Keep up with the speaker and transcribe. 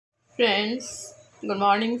Friends, good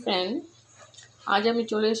morning friend. আজ আমি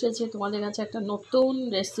চলে এসেছি তোমাদের কাছে একটা নতুন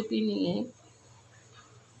রেসিপি নিয়ে।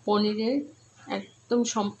 পনিরের একদম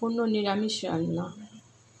সম্পূর্ণ নিরামিষ রান্না।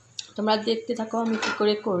 তোমরা দেখতে থাকো আমি কী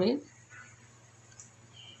করে করি।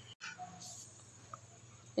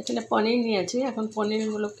 এখানে পনির নিয়েছি। এখন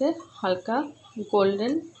পনিরগুলোকে হালকা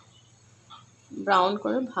গোল্ডেন ব্রাউন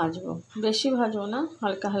করে ভাজবো। বেশি ভাজবো না,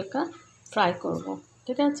 হালকা হালকা ফ্রাই করব।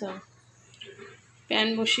 ঠিক আছে, প্যান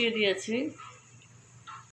বসিয়ে দিয়েছি।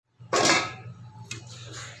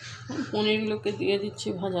 পনিরগুলোকে দিয়ে দিচ্ছি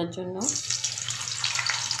ভাজার জন্য।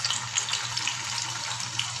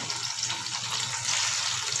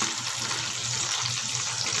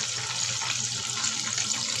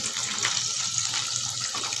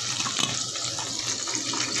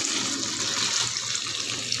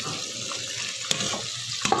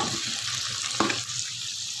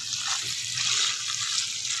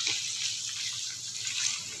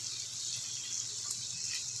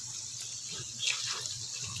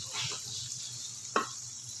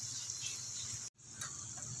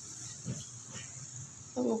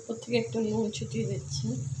 আমি উপর থেকে একটু নুন ছিটিয়ে দিচ্ছি।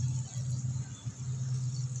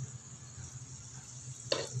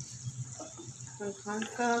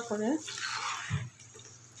 হালকা করে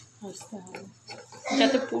ভাজতে হবে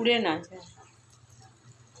যাতে পুড়ে না যায়।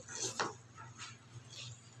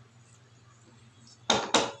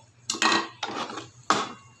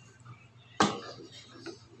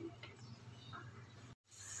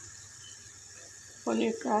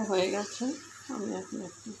 পনির প্রায় হয়ে গেছে। আমি এখন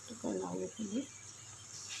একটু একটু করে লাগিয়ে ফেলি।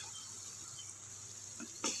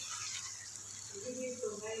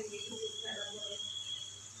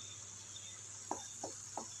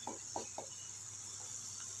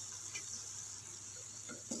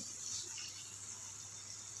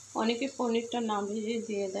 অনেকে পনিরটা না ভেজে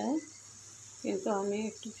দিয়ে দেয়, কিন্তু আমি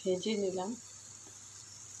একটু ভেজে নিলাম।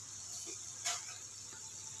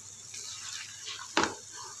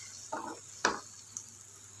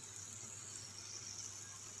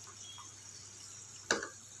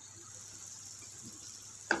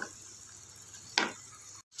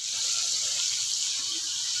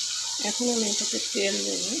 এখন আমি এটাতে তেল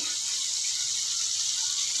দেব।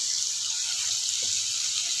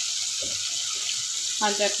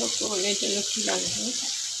 আর দেখো পনিরের জন্য কী লাগবে: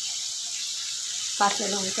 কাঁচা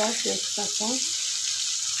লঙ্কা, তেজপাতা,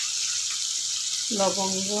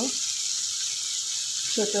 লবঙ্গ,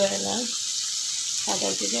 ছোটো এলাচ, সাদা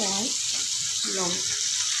জিরে আর লং।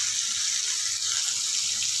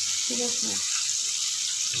 ঠিক আছে,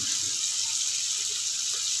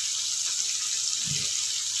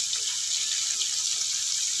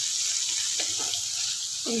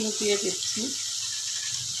 এগুলো দিয়ে দিচ্ছি।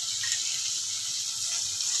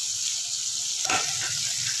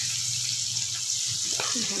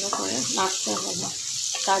 ভালো করে নাড়তে হবে,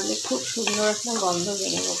 তাহলে খুব সুন্দর একটা গন্ধ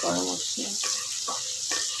বেরোবে গরম মশলা।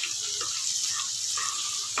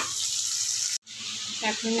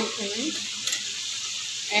 এখন এখানে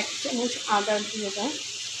 1 চামচ আদা দিয়ে দাও।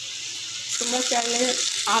 তোমরা চাইলে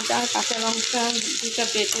আদা কাঁচা লঙ্কা দুটা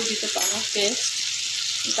বেটে দিতে পারো পেস্ট,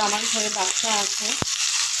 কিন্তু আমার ঘরে বাচ্চা আছে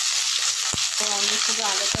তো আমি শুধু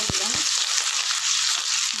আদাটা দিলাম।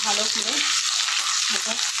 ভালো করে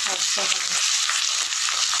এটা ভাজতে হবে।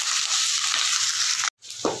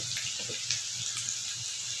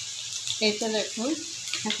 এইটা দেখুন,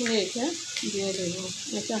 এখন এটা দিয়ে দেবো।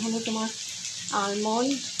 এটা হলো তোমার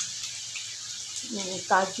আলমন্ড,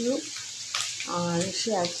 কাজু আর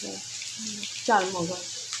সে আছে চালমগজ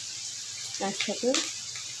একসাথে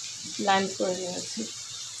ব্লেন্ড করে নিয়েছি।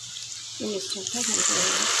 মিক্সচারটা ভালো করে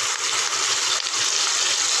নেব।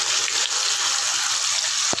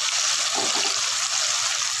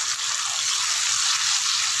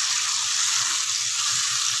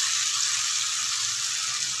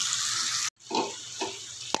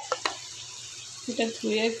 এটা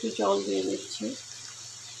ধুয়ে একটু জল দিয়ে দিচ্ছি।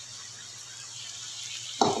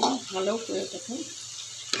 ভালো করে এটাকে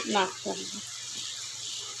নাড়তে হবে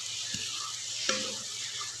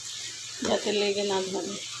যাতে লেগে না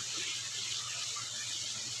ধরে।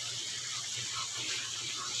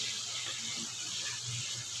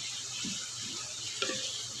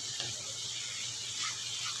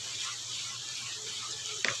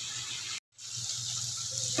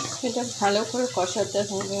 এটা ভালো করে কষাতে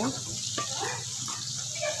হবে।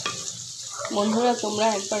 বন্ধুরা, তোমরা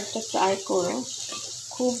একবার এটা ট্রাই করো,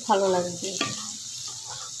 খুব ভালো লাগবে।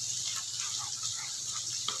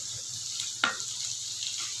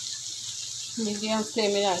 মিডিয়াম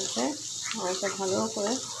ফ্লেমে রাখবে আর এটা ভালো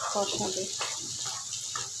করে কষাবে।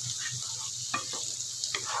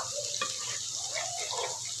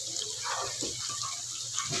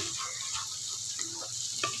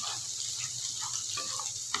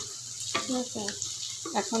 ঠিক আছে,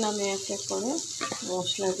 এখন আমি এক এক করে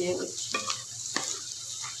মশলা দিয়ে দিচ্ছি।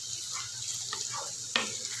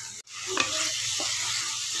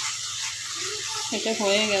 এটা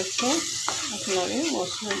হয়ে গেছে, এখন আমি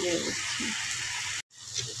মশলা দিয়ে দিচ্ছি।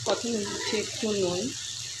 প্রথমে দিচ্ছি একটু নুন,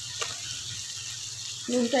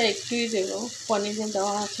 নুনটা একটুই দেবো, পনিরে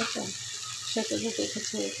দেওয়া আছে তো, সেটা তো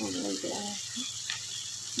দেখেছি এখানে দেওয়া আছে,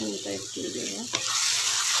 নুনটা একটুই দেবো।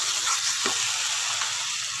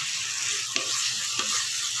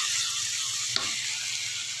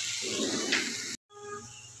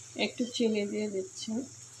 একটু চিনি দিয়ে দিচ্ছি,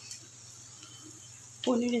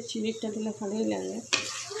 পনিরের চিনিটা দিলে ভালোই লাগে।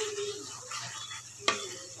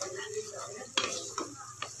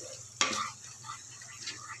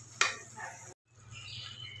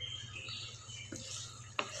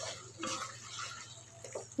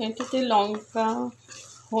 এটাতে লঙ্কা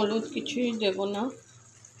হলুদ কিছুই দেব না,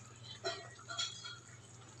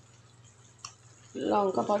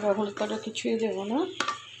 লঙ্কা পাউডার হলুদ পাউডার কিছুই দেব না।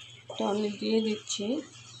 তো আমি দিয়ে দিচ্ছি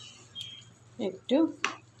একটু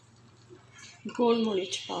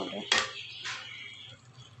গোলমরিচ পাউডার।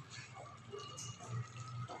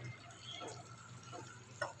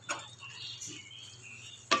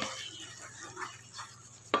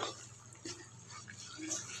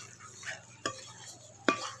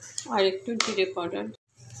 আর একটু জিরে পাউডার,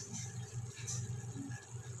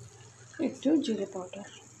 একটু জিরে পাউডার।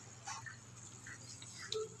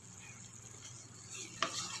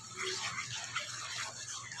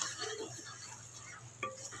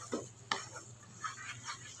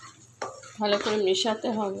 ভালো করে মেশাতে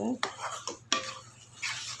হবে।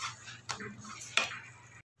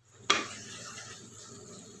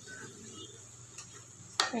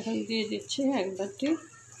 এখন দিয়ে দিচ্ছি এক বাটি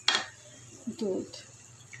দুধ।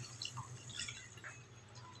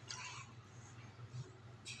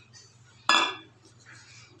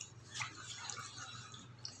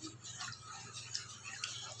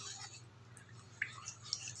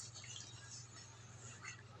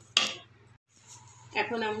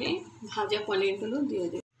 এখন আমি ভাজা পনিরগুলো দিয়ে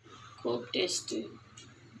দিই, খুব টেস্টি।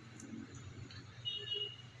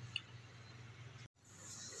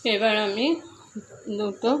 এবার আমি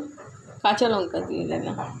দুটো কাঁচা লঙ্কা দিয়ে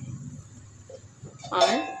দিলাম,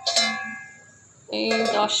 আর এই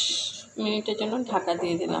 10 মিনিটের জন্য ঢাকা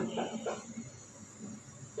দিয়ে দিলাম।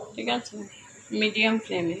 ঠিক আছে, মিডিয়াম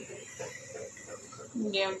ফ্লেমে।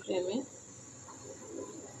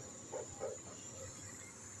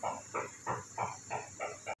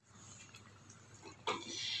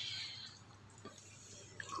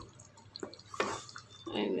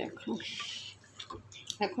 এই দেখো,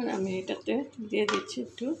 এখন আমি এটাতে দিয়ে দিচ্ছি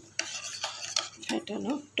একটু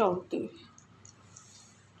ফেটানো টক দই।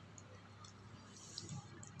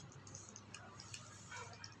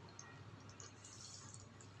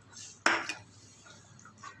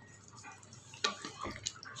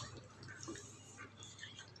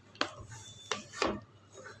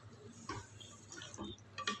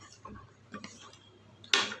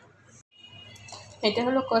 এটা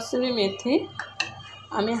হলো কসুরি মেথি,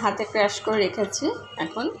 আমি হাতে ক্রাশ করে রেখেছি,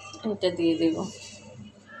 এখন এটা দিয়ে দেব।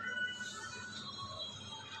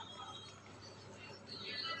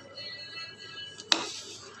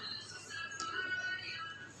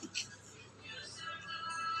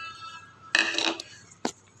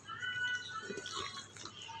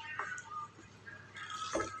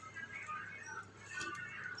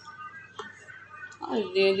 আর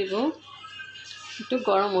দিয়ে দিব একটু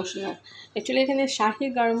গরম মশলা। অ্যাকচুয়ালি এখানে শাহি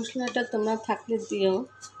গরম মশলাটা তোমরা থাকলে দিও,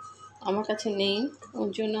 আমার কাছে নেই, ওর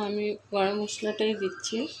জন্য আমি গরম মশলাটাই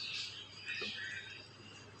দিচ্ছি।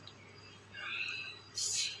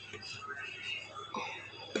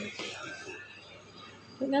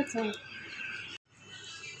 ঠিক আছে,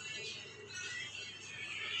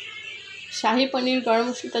 শাহি পনির গরম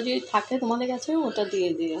মশলাটা যদি থাকে তোমাদের কাছে ওটা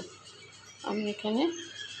দিয়ে দিও। আমি এখানে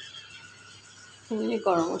এমনি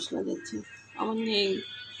গরম মশলা দিচ্ছি, আমার নেই,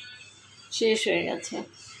 শেষ হয়ে গেছে।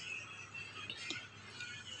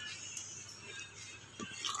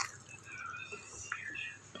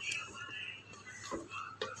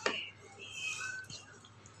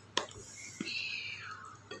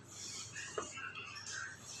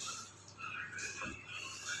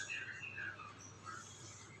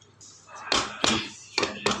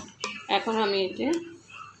 এখন আমি এটা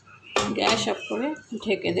গ্যাস অফ করে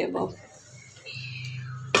ঢেকে দেব।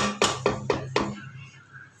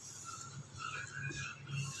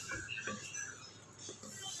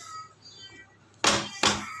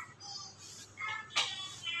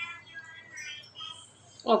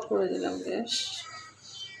 অফ করে দিলাম গ্যাস,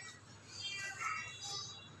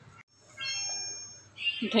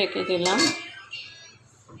 ঢেকে দিলাম।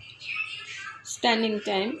 স্ট্যান্ডিং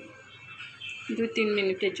টাইম 2-3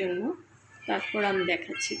 মিনিটের জন্য, তারপর আমি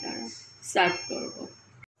দেখাচ্ছি, তারা সার্ভ করব।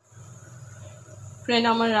 ফ্রেন্ড,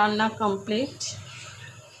 আমার রান্না complete.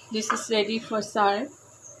 This is ready for serve.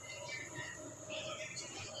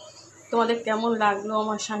 তোমাদের কেমন লাগলো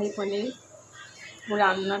আমার শাহী পনির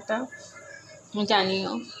রান্নাটা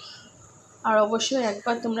জানিও। আর অবশ্যই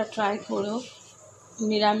একবার তোমরা ট্রাই করো,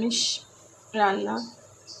 নিরামিষ রান্না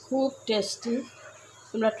খুব টেস্টি।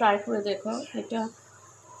 তোমরা ট্রাই করে দেখো। এটা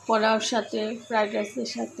পোলাওর সাথে, ফ্রাইড রাইসের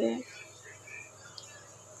সাথে,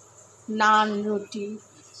 নান, রুটি,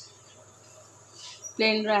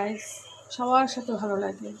 প্লেন রাইস সবার সাথে ভালো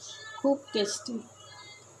লাগে, খুব টেস্টি।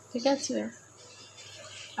 ঠিক আছে,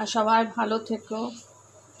 আর সবাই ভালো থেকো,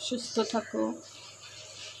 সুস্থ থাকো।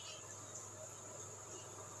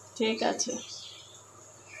 ঠিক আছে,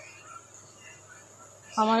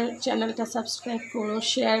 আমার চ্যানেলটা সাবস্ক্রাইব করো,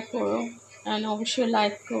 শেয়ার করো, অ্যান্ড অবশ্যই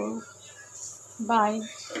লাইক করো। বাই।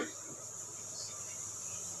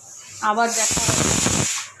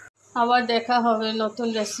 আবার দেখা হবে নতুন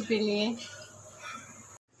রেসিপি নিয়ে।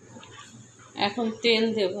 এখন তেল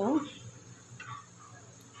দেব।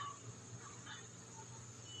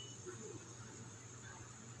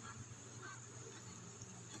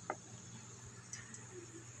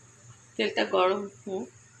 তেলটা গরম হোক।